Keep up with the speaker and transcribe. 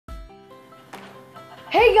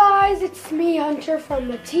Hey guys, it's me, Hunter from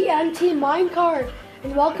the TNT Minecart,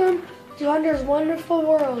 and welcome to Hunter's Wonderful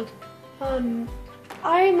World. I'm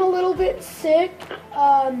a little bit sick,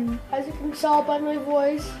 as you can tell by my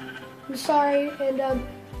voice. I'm sorry, and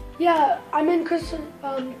yeah, I'm in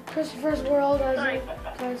Christopher's world, as you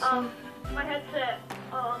guys saw. My headset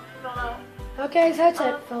fell out. Okay, his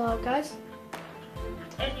headset fell out, guys.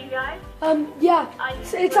 And you guys? Yeah,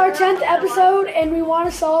 it's our 10th episode, and we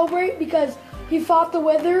want to celebrate because he fought the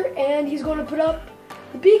Wither, and he's going to put up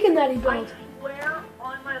the beacon that he built. I swear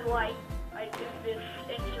on my life, I did this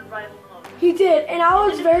in survival mode. He did, and I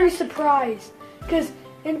was very surprised because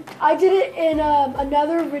I did it in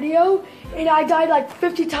another video, and I died like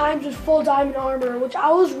 50 times with full diamond armor, which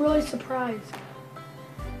I was really surprised.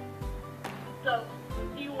 So,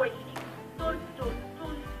 you wait.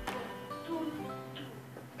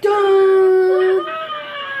 Dun!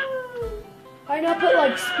 I now put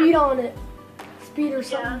like speed on it, speed or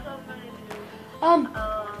something. Yeah, that's what I'm gonna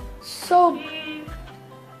do. So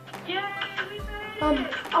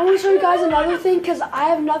I want to show you guys another thing because I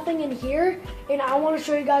have nothing in here, and I want to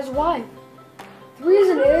show you guys why. The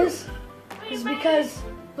reason is because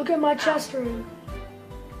look at my chest room.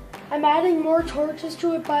 I'm adding more torches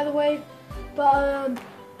to it, by the way, but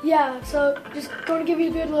yeah. So just going to give you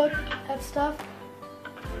a good look at stuff.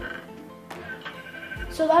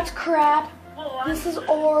 So that's crap. This is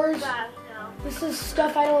ores. This is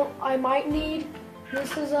stuff I might need.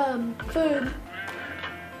 This is food.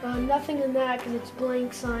 Nothing in that because it's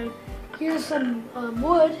blank sign. Here's some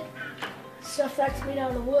wood. Stuff that's made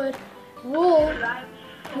out of wood. Wool. And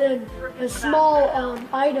then the small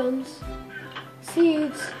items.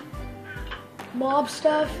 Seeds. Mob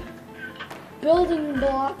stuff. Building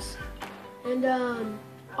blocks. And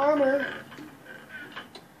armor.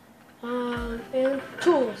 And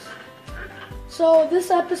tools. So this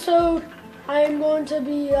episode, I am going to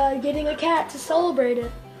be getting a cat to celebrate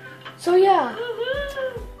it. So yeah,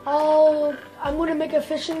 I'm going to make a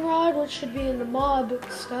fishing rod, which should be in the mob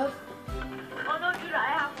stuff. Oh no, dude, I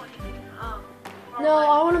have one. No,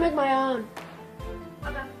 I want to make my own.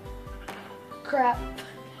 Okay. Crap.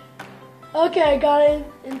 Okay, I got it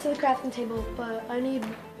into the crafting table, but I need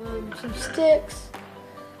some sticks.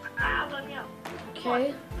 Let me out.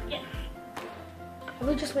 Okay. Yes. I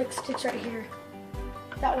will just make sticks right here.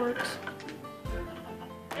 That works.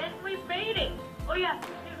 And we baiting. Oh yeah,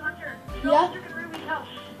 dude, Hunter. Yeah? Ruby's house.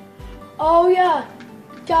 Oh yeah,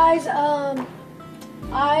 guys.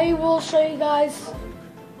 I will show you guys.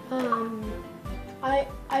 I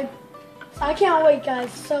can't wait,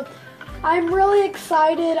 guys. So I'm really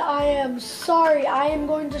excited. I am sorry. I am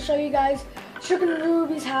going to show you guys Sugar and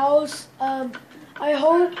Ruby's house. I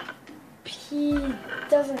hope he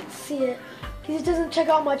doesn't see it because he doesn't check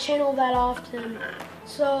out my channel that often.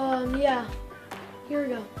 So yeah, here we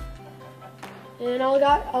go. And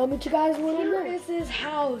I'll meet you guys when I'm there. Here is his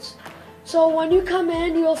house. So when you come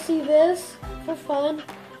in, you'll see this for fun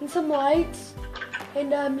and some lights.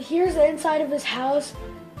 And here's the inside of his house.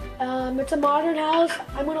 It's a modern house.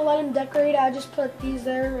 I'm gonna let him decorate. I just put these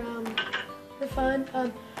there for fun.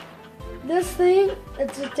 This thing,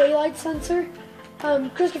 it's a daylight sensor.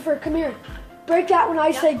 Christopher, come here. Break that when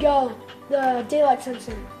I say go. The daylight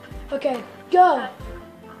sensor. Okay, go.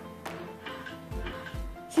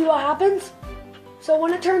 See what happens? So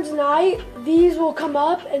when it turns night, these will come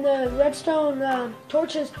up and the redstone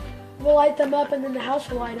torches will light them up, and then the house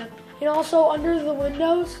will light up. And also under the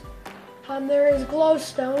windows, there is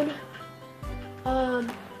glowstone.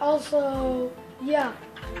 Also, yeah.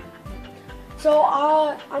 So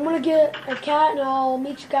I'm gonna get a cat and I'll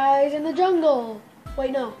meet you guys in the jungle.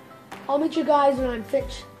 Wait, no. I'll meet you guys when I'm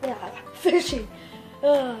fishing.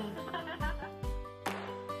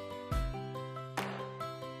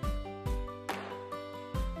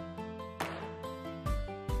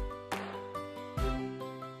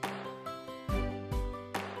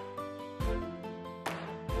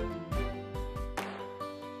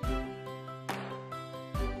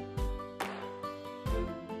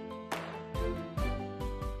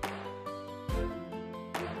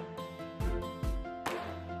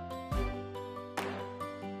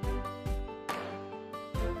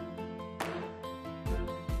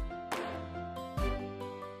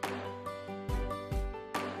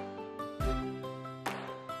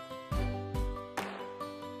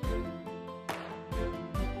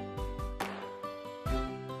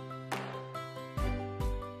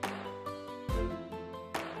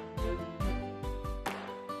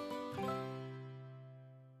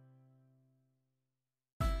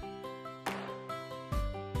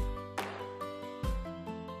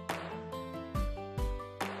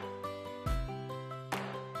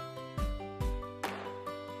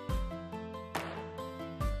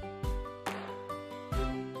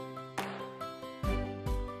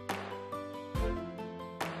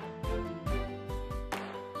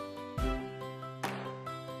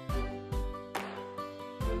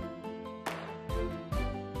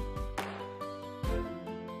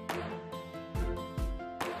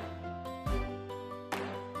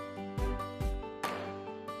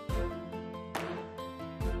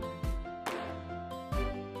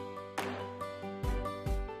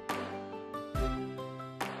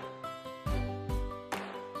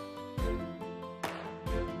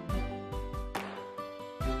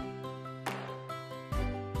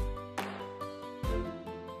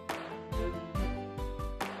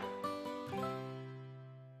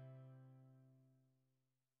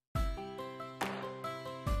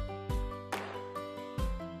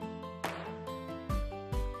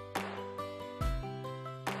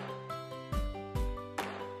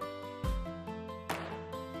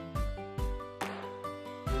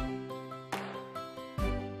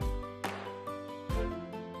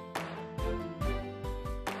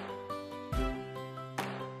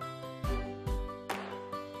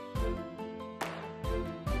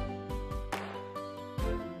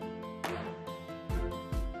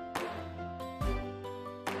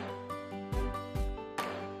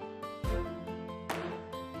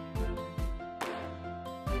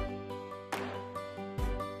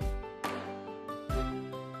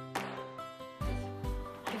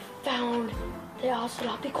 they all said,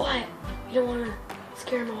 "I'll be quiet. We don't want to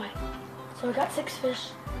scare them away." So I got 6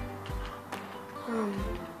 fish.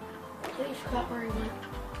 Completely forgot where he went.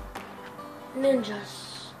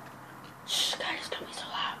 Ninjas. Shh, guys, don't be so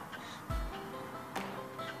loud.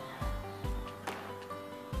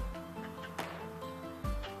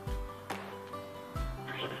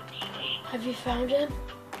 Have you found him?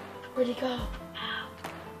 Where'd he go?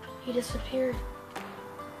 He disappeared.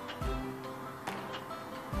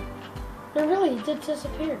 No, really, he did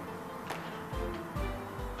disappear.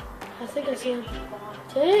 I think I see him.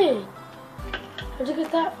 Dang! How'd you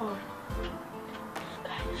get that far?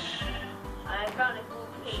 I found a cool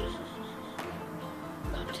cave.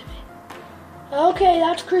 Come to me. Okay,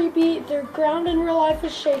 that's creepy. The ground in real life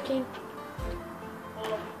is shaking.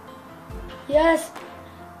 Oh, Yes.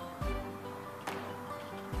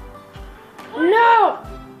 No!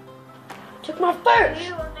 Took my what do fish!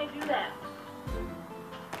 you do when they do that?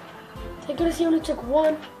 Thank goodness he only took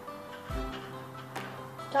one.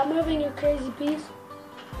 Stop moving, you crazy beast.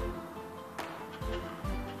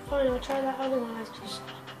 Fine, I'll try that other one I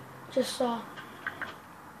just saw.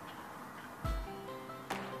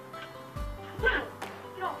 No,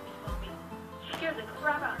 don't be me. Scare the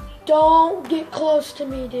crap out of me. Don't get close to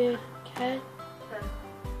me, dude. Okay? Okay.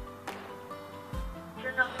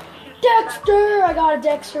 You're not gonna shoot Dexter! I got a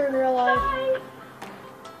Dexter in real life. Nice!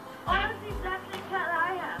 Oh, that's the exact same cat that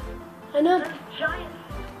I have. I know. There's giants.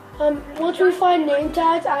 Once we find name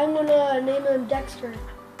tags, I'm gonna name him Dexter.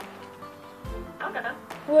 Okay.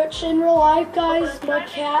 Which in real life, guys, But my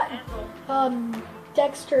it's cat, animal.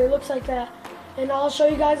 Dexter, looks like that. And I'll show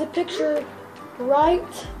you guys a picture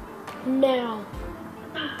right now.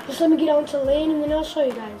 Just let me get onto the lane and then I'll show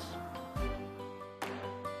you guys.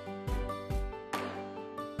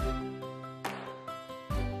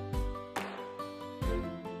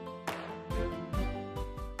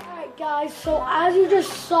 Alright guys, so as you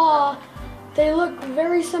just saw, they look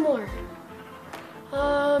very similar.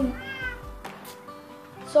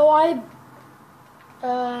 So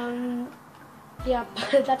yeah,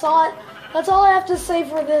 that's all I have to say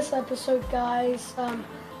for this episode, guys.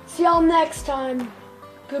 See y'all next time.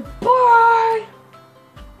 Goodbye!